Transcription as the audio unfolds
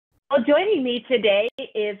Well, joining me today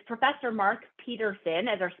is Professor Mark Peterson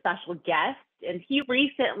as our special guest, and he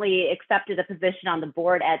recently accepted a position on the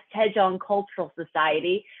board at Sejong Cultural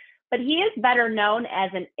Society, but he is better known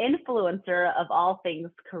as an influencer of all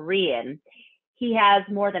things Korean. He has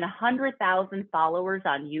more than 100,000 followers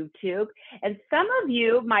on YouTube, and some of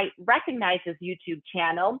you might recognize his YouTube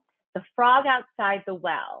channel, The Frog Outside the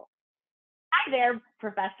Well. Hi there,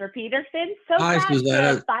 Professor Peterson. So Hi, glad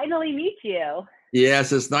Susanna. to finally meet you.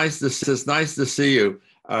 Yes, it's nice to see you.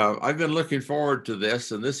 I've been looking forward to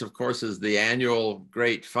this, and this, of course, is the annual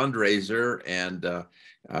great fundraiser and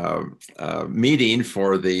meeting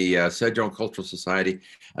for the Sejong Cultural Society,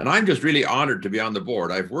 and I'm just really honored to be on the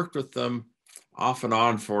board. I've worked with them off and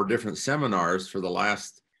on for different seminars for the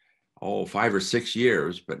last 5 or 6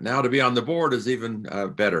 years, but now to be on the board is even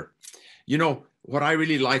better. You know, what I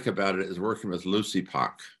really like about it is working with Lucy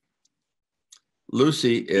Pak.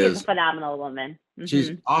 Lucy is a phenomenal woman.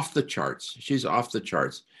 She's off the charts. She's off the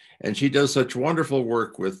charts. And she does such wonderful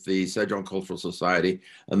work with the Sejong Cultural Society.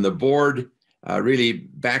 And the board really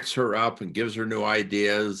backs her up and gives her new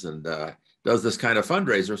ideas and does this kind of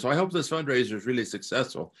fundraiser. So I hope this fundraiser is really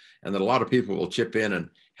successful and that a lot of people will chip in and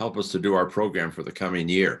help us to do our program for the coming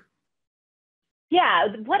year. Yeah,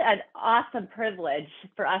 what an awesome privilege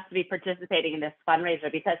for us to be participating in this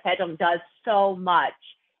fundraiser, because Sejong does so much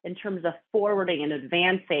in terms of forwarding and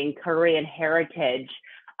advancing Korean heritage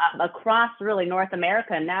across really North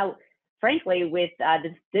America, and now, frankly, with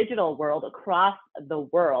this digital world across the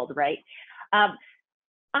world, right? I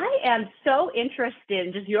am so interested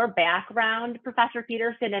in just your background, Professor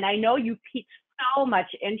Peterson, and I know you piqued so much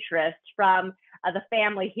interest from the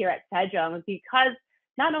family here at Sejong because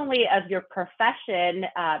not only of your profession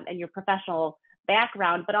and your professional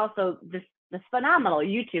background, but also this phenomenal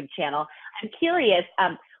YouTube channel. I'm curious,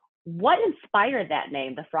 what inspired that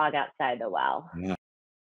name, The Frog Outside the Well? Yeah.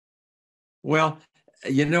 Well,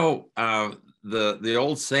 you know, the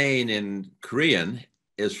old saying in Korean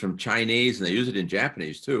is from Chinese, and they use it in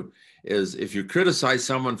Japanese too, is if you criticize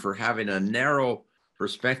someone for having a narrow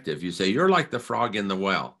perspective, you say, you're like the frog in the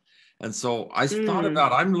well. And so I thought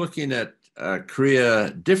about, I'm looking at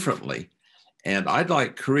Korea differently. And I'd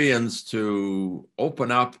like Koreans to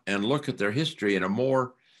open up and look at their history in a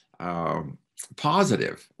more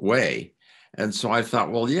positive way. And so I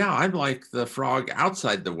thought, well, yeah, I'm like the frog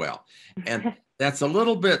outside the well. And that's a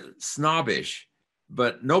little bit snobbish,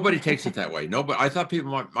 but nobody takes it that way. Nobody, I thought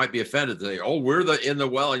people might be offended to say, oh, we're in the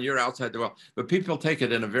well and you're outside the well. But people take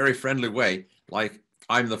it in a very friendly way, like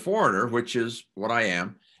I'm the foreigner, which is what I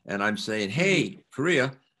am. And I'm saying, hey,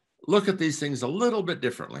 Korea, look at these things a little bit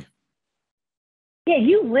differently. Yeah,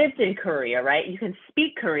 you lived in Korea, right? You can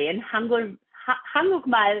speak Korean.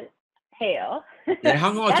 한국말 해요.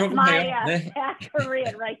 That's my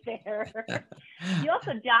Korean right there. You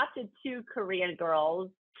also adopted 2 Korean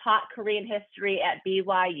girls, taught Korean history at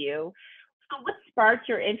BYU. So what sparked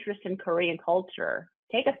your interest in Korean culture?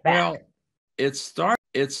 Take us back. Well,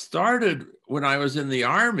 it started when I was in the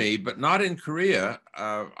Army, but not in Korea.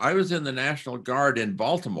 I was in the National Guard in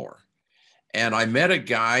Baltimore. And I met a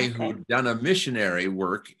guy who'd done a missionary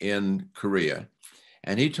work in Korea.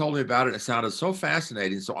 And he told me about it. It sounded so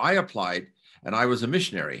fascinating. So I applied, and I was a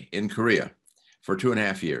missionary in Korea for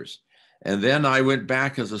 2.5 years. And then I went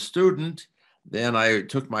back as a student. Then I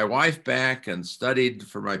took my wife back and studied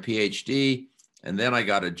for my PhD. And then I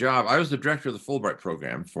got a job. I was the director of the Fulbright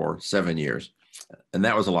program for 7 years. And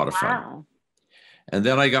that was a lot of fun. And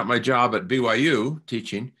then I got my job at BYU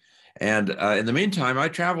teaching. And in the meantime, I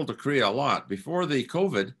traveled to Korea a lot. Before the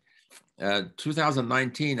COVID,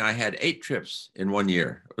 2019, I had 8 trips in 1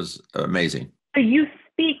 year. It was amazing. So you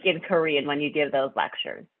speak in Korean when you give those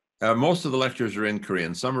lectures? Most of the lectures are in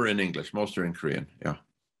Korean. Some are in English. Most are in Korean, yeah.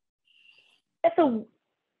 So,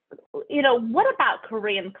 you know, what about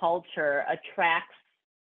Korean culture attracts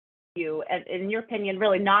you, and in your opinion,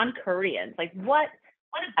 really non-Koreans? Like, what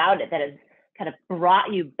about it that has kind of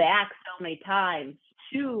brought you back so many times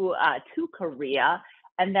to Korea,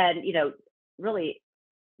 and then, you know, really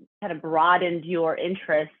kind of broadened your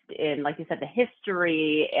interest in, like you said, the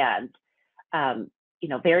history and, you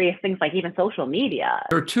know, various things like even social media?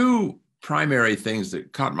 There are 2 primary things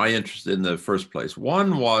that caught my interest in the first place.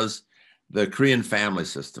 One was the Korean family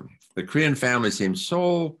system. The Korean family seems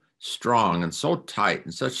so strong and so tight,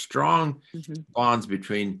 and such strong bonds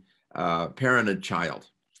between parent and child.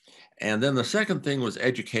 And then the second thing was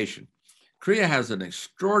education. Korea has an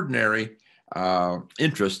extraordinary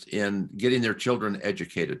interest in getting their children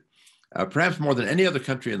educated, perhaps more than any other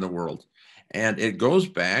country in the world. And it goes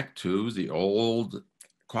back to the old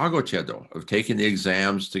kwagochedo of taking the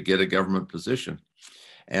exams to get a government position.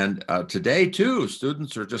 And today, too,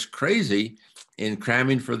 students are just crazy in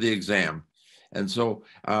cramming for the exam. And so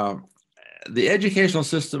the educational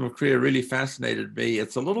system of Korea really fascinated me.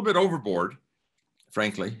 It's a little bit overboard,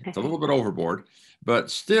 frankly. It's a little bit overboard, but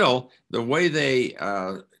still, the way they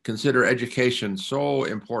consider education so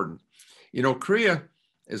important. You know, Korea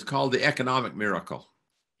is called the economic miracle.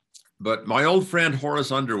 But my old friend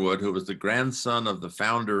Horace Underwood, who was the grandson of the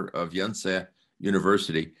founder of Yonsei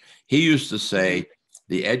University, he used to say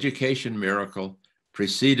the education miracle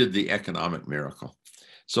preceded the economic miracle.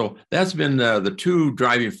 So that's been the two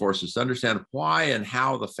driving forces to understand why and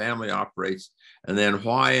how the family operates, and then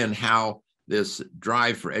why and how this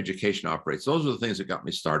drive for education operates. Those are the things that got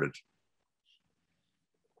me started.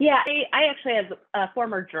 Yeah, I actually, as a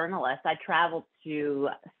former journalist, I traveled to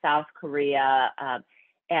South Korea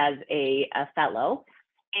as a fellow.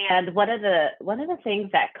 And one of the things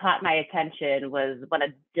that caught my attention was when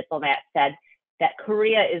a diplomat said that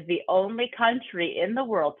Korea is the only country in the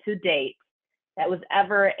world to date that was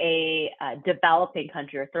ever a developing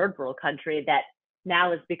country or third world country that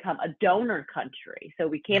now has become a donor country. So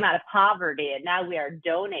we came out of poverty and now we are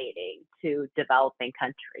donating to developing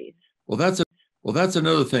countries. Well, that's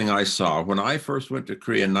another thing I saw. When I first went to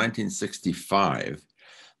Korea in 1965,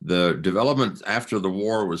 the development after the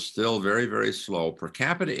war was still very, very slow. Per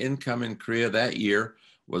capita income in Korea that year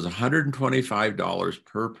was $125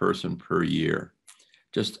 per person per year.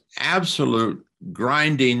 Just absolute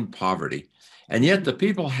grinding poverty. And yet the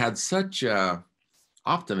people had such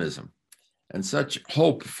optimism and such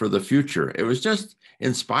hope for the future. It was just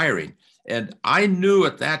inspiring. And I knew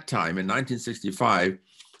at that time in 1965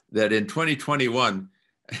 that in 2021,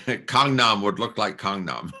 Gangnam would look like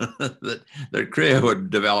Gangnam, that Korea would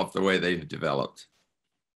develop the way they've developed.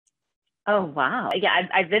 Oh, wow. Yeah,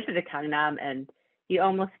 I visited Gangnam, and you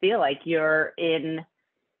almost feel like you're in,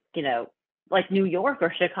 you know, like New York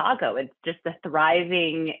or Chicago. It's just a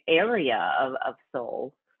thriving area of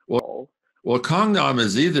Seoul. Well, Gangnam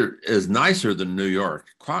is nicer than New York.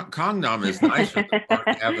 Gangnam is nicer than Park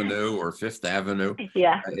Avenue or Fifth Avenue.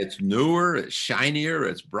 Yeah. It's newer, it's shinier,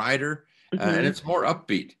 it's brighter, and it's more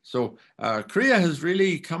upbeat. So Korea has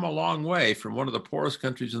really come a long way from one of the poorest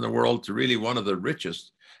countries in the world to really one of the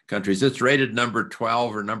richest countries. It's rated number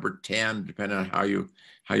 12 or number 10, depending on how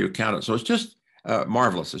you count it. So it's just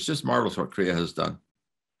marvelous. It's just marvelous what Korea has done.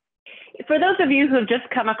 For those of you who have just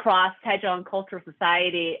come across Sejong Cultural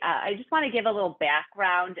Society, I just want to give a little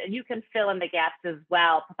background, and you can fill in the gaps as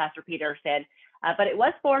well, Professor Peterson. But it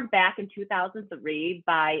was formed back in 2003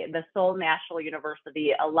 by the Seoul National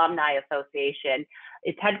University Alumni Association.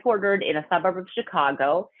 It's headquartered in a suburb of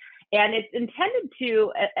Chicago, and it's intended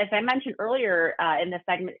to, as I mentioned earlier in the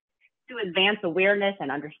segment, to advance awareness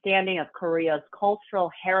and understanding of Korea's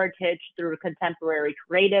cultural heritage through contemporary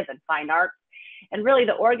creative and fine arts. And really,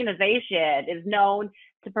 the organization is known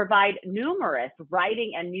to provide numerous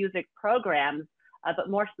writing and music programs, but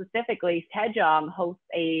more specifically, Sejong hosts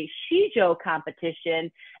a Sejong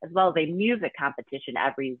competition as well as a music competition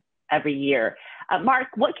every year. Mark,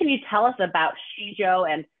 what can you tell us about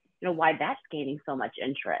Sejong and why that's gaining so much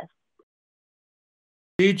interest?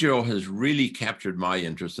 Sejong has really captured my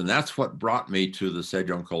interest, and that's what brought me to the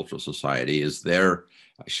Sejong Cultural Society, is their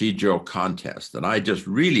Sejong contest. And I just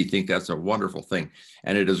really think that's a wonderful thing.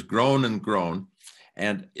 And it has grown and grown.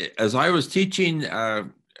 And as I was teaching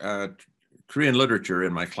Korean literature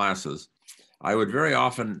in my classes, I would very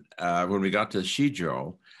often, when we got to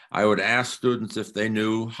Sejong, I would ask students if they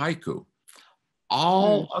knew haiku.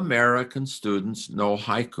 All American students know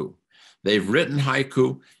haiku. They've written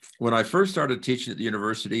haiku. When I first started teaching at the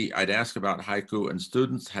university, I'd ask about haiku, and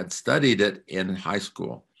students had studied it in high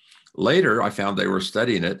school. Later, I found they were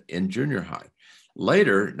studying it in junior high.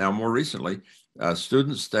 Later, now more recently,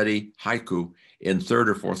 students study haiku in third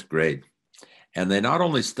or fourth grade. And they not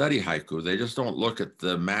only study haiku, they just don't look at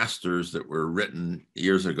the masters that were written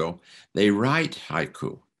years ago. They write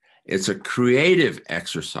haiku. It's a creative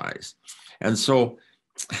exercise. And so,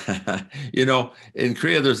 in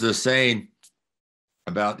Korea, there's this saying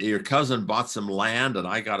about your cousin bought some land and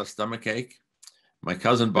I got a stomachache. My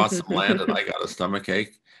cousin bought some land and I got a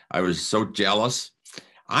stomachache. I was so jealous.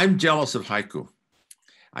 I'm jealous of haiku.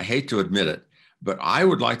 I hate to admit it, but I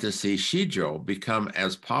would like to see Sejong become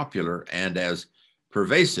as popular and as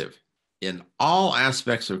pervasive in all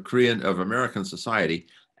aspects of American society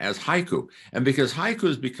as haiku. And because haiku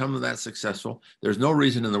has become that successful, there's no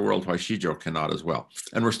reason in the world why Sejong cannot as well.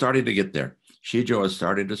 And we're starting to get there. Sejong is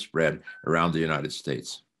starting to spread around the United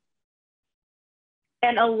States.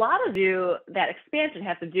 And a lot of that expansion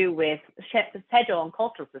has to do with Sejong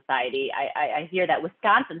Cultural Society. I hear that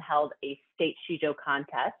Wisconsin held a state Sejong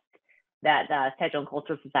contest that Sejong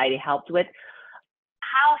Cultural Society helped with.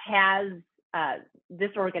 How has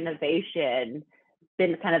this organization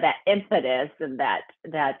been kind of that impetus and that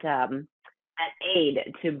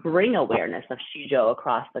aid to bring awareness of Sejong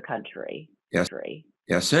across the country? Yes.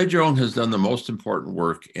 Yeah, Sejong has done the most important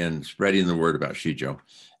work in spreading the word about Sejong.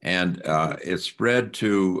 And it's spread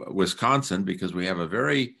to Wisconsin because we have a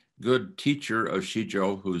very good teacher of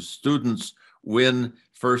Sejong whose students win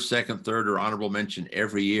first, second, third, or honorable mention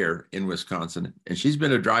every year in Wisconsin. And she's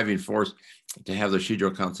been a driving force to have the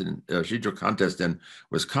Sejong contest in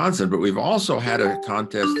Wisconsin. But we've also had a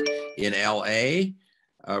contest in LA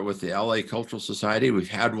with the LA Cultural Society. We've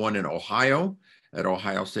had one in Ohio at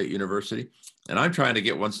Ohio State University. And I'm trying to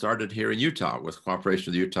get one started here in Utah with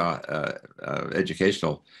cooperation with the Utah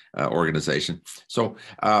Educational Organization. So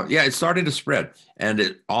yeah, it's starting to spread. And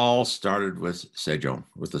it all started with Sejong,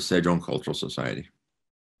 with the Sejong Cultural Society.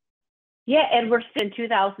 Yeah, and we're in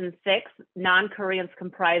 2006, non-Koreans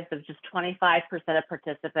comprised of just 25% of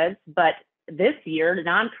participants, but this year,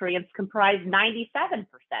 non-Koreans comprised 97%.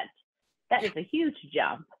 That is a huge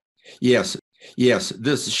jump. Yes, yes.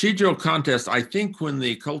 This Sejong contest, I think when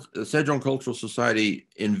the Sejong Cultural Society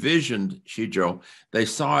envisioned Sejong, they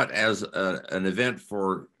saw it as an event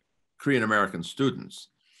for Korean American students,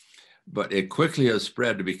 but it quickly has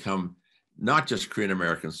spread to become not just Korean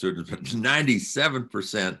American students, but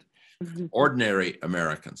 97% ordinary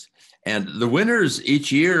Americans. And the winners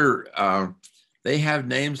each year, they have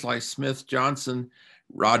names like Smith, Johnson,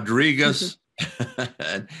 Rodriguez,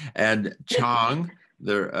 and Chong.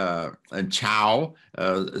 And Chow.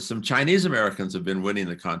 Some Chinese Americans have been winning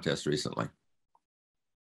the contest recently.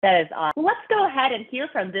 That is awesome. Let's go ahead and hear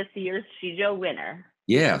from this year's Sejong winner.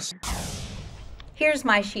 Yes. Here's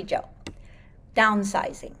my Sejong.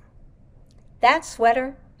 Downsizing. That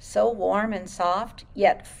sweater, so warm and soft,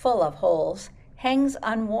 yet full of holes, hangs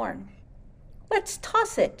unworn. Let's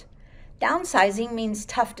toss it. Downsizing means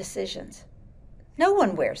tough decisions. No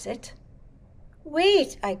one wears it.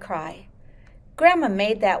 Wait, I cry. Grandma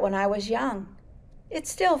made that when I was young. It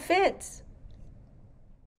still fits.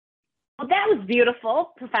 Well, that was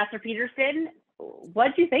beautiful, Professor Peterson.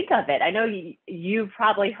 What did you think of it? I know you've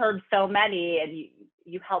probably heard so many and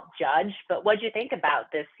you helped judge, but what did you think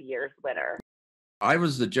about this year's winner? I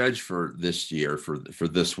was the judge for this year, for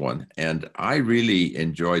this one, and I really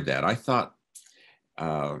enjoyed that. I thought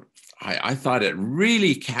I thought it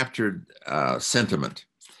really captured sentiment.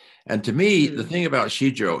 And to me, the thing about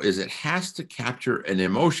Sejong is it has to capture an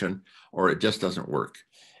emotion or it just doesn't work.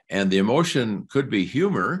 And the emotion could be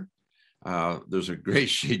humor. There's a great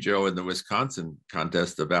Sejong in the Wisconsin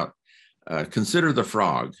contest about consider the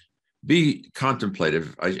frog, be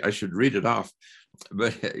contemplative. I should read it off,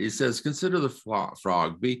 but he says, consider the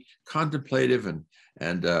frog, be contemplative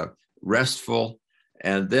and restful,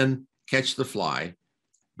 and then catch the fly,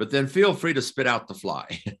 but then feel free to spit out the fly.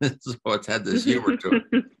 So it's had this humor to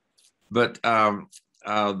it. But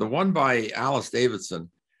the one by Alice Davidson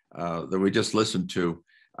that we just listened to,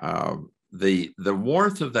 the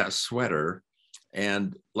warmth of that sweater,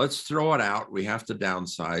 and let's throw it out. We have to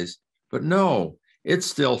downsize, but no, it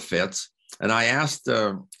still fits. And I asked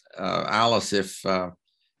Alice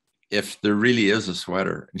if there really is a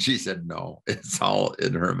sweater, and she said no, it's all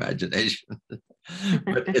in her imagination.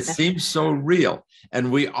 But it seems so real,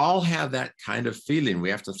 and we all have that kind of feeling. We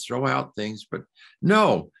have to throw out things, but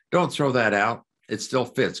no. Don't throw that out. It still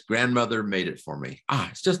fits. Grandmother made it for me.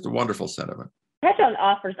 It's just a wonderful sentiment. Sejong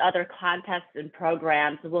offers other contests and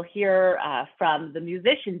programs. We'll hear from the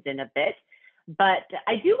musicians in a bit, but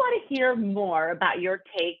I do want to hear more about your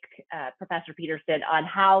take, Professor Peterson, on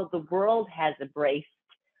how the world has embraced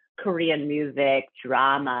Korean music,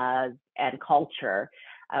 dramas, and culture,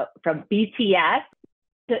 from BTS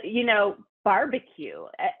to, barbecue.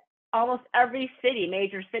 Almost every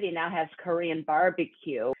major city now has Korean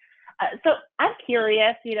barbecue. So I'm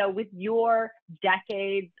curious, with your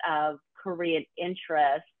decades of Korean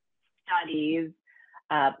interest, studies,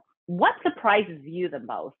 what surprises you the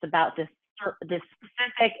most about this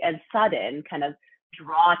specific and sudden kind of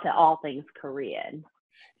draw to all things Korean?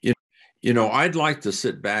 I'd like to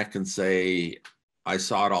sit back and say, I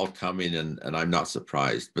saw it all coming and I'm not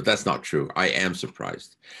surprised, but that's not true. I am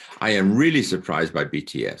surprised. I am really surprised by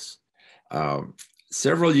BTS.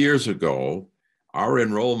 Several years ago, our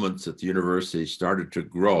enrollments at the university started to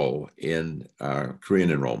grow in Korean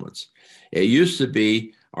enrollments. It used to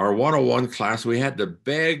be our 101 class. We had to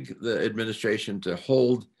beg the administration to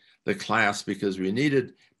hold the class because we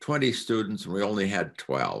needed 20 students and we only had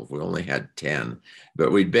 12. We only had 10.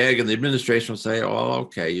 But we'd beg and the administration would say, oh,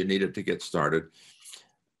 okay, you need it to get started.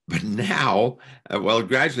 But now, well,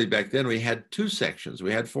 gradually back then we had 2 sections.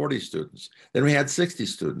 We had 40 students. Then we had 60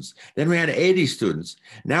 students. Then we had 80 students.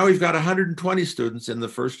 Now we've got 120 students in the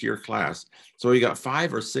first year class. So we got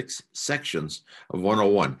 5 or 6 sections of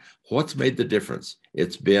 101. What's made the difference?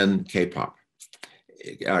 It's been K-pop.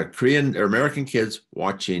 Korean or American kids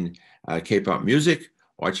watching K-pop music,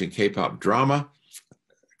 watching K-pop drama,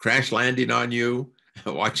 Crash Landing on You,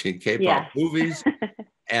 watching K-pop movies.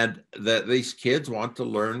 And that these kids want to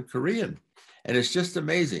learn Korean. And it's just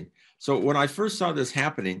amazing. So when I first saw this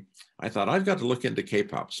happening, I thought, I've got to look into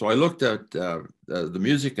K-pop. So I looked at the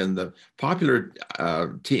music, and the popular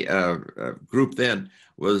group then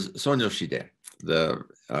was Sonyeoshide, the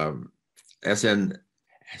SNSD,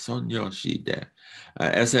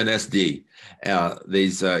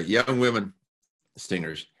 these young women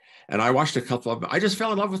singers. And I watched a couple of them. I just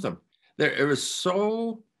fell in love with them. It was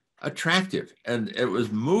so attractive, and it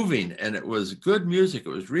was moving, and it was good music. It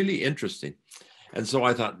was really interesting. And so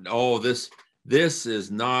I thought, oh, this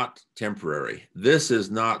is not temporary. This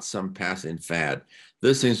is not some passing fad.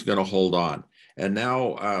 This thing's going to hold on. And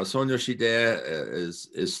now Sonyeoshide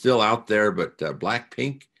is still out there, but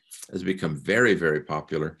Blackpink has become very, very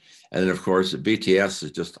popular. And then, of course, BTS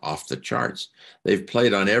is just off the charts. They've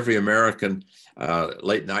played on every American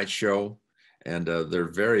late night show, and they're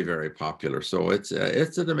very, very popular. So it's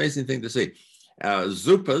an amazing thing to see.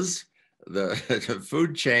 Zupa's, the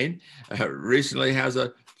food chain, recently has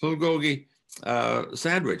a bulgogi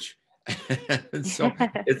sandwich. And so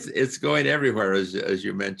it's going everywhere, as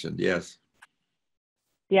you mentioned. Yes.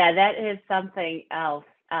 Yeah, that is something else.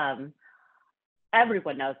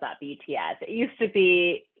 Everyone knows about BTS. It used to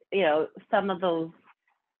be, some of those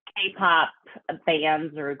K-pop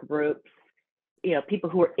bands or groups, people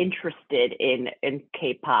who are interested in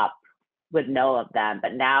K-pop would know of them,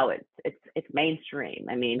 but now it's mainstream.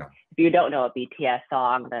 I mean, if you don't know a BTS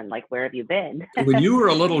song, then like, where have you been? When you were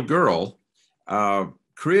a little girl,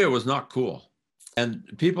 Korea was not cool, and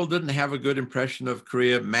people didn't have a good impression of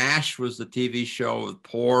Korea. MASH was the TV show of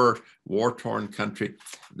poor, war-torn country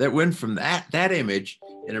that went from that image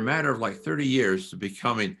in a matter of like 30 years to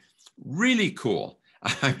becoming really cool.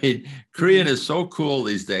 I mean, Korean is so cool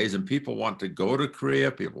these days, and people want to go to Korea.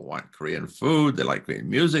 People want Korean food. They like Korean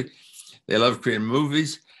music. They love Korean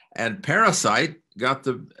movies. And Parasite got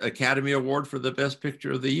the Academy Award for the Best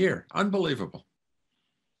Picture of the Year. Unbelievable.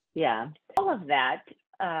 Yeah, all of that,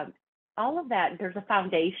 there's a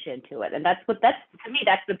foundation to it. And to me,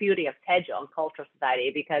 that's the beauty of Sejong Cultural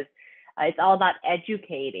Society, because it's all about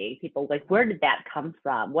educating people. Like, where did that come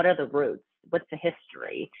from? What are the roots? What's the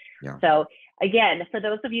history? Yeah. So again, for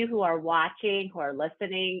those of you who are watching, who are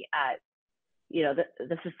listening,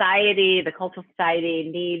 the society, the Cultural Society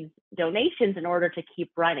needs donations in order to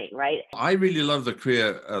keep running, right? I really love the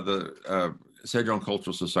Sejong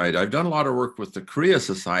Cultural Society. I've done a lot of work with the Korea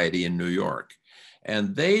Society in New York,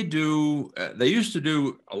 and they used to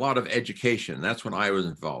do a lot of education. That's when I was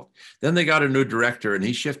involved. Then they got a new director, and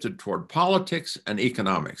he shifted toward politics and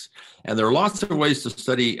economics. And there are lots of ways to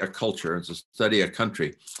study a culture and to study a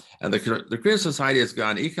country. And the Korea Society has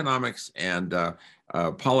gone economics and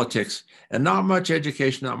politics, and not much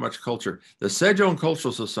education, not much culture. The Sejong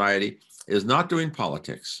Cultural Society is not doing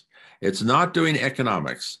politics. It's not doing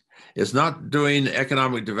economics. It's not doing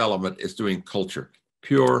economic development. It's doing culture,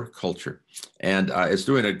 pure culture. And it's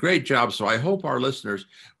doing a great job. So I hope our listeners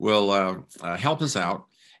will help us out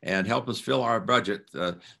and help us fill our budget.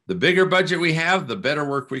 The bigger budget we have, the better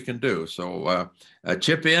work we can do. So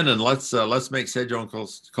chip in, and let's make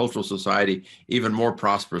Sejong Cultural Society even more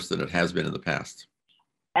prosperous than it has been in the past.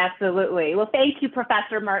 Absolutely. Well, thank you,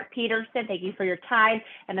 Professor Mark Peterson. Thank you for your time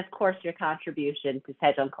and, of course, your contribution to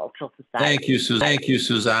Sejong Cultural Society. Thank you,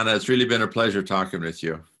 Susanna. It's really been a pleasure talking with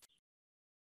you.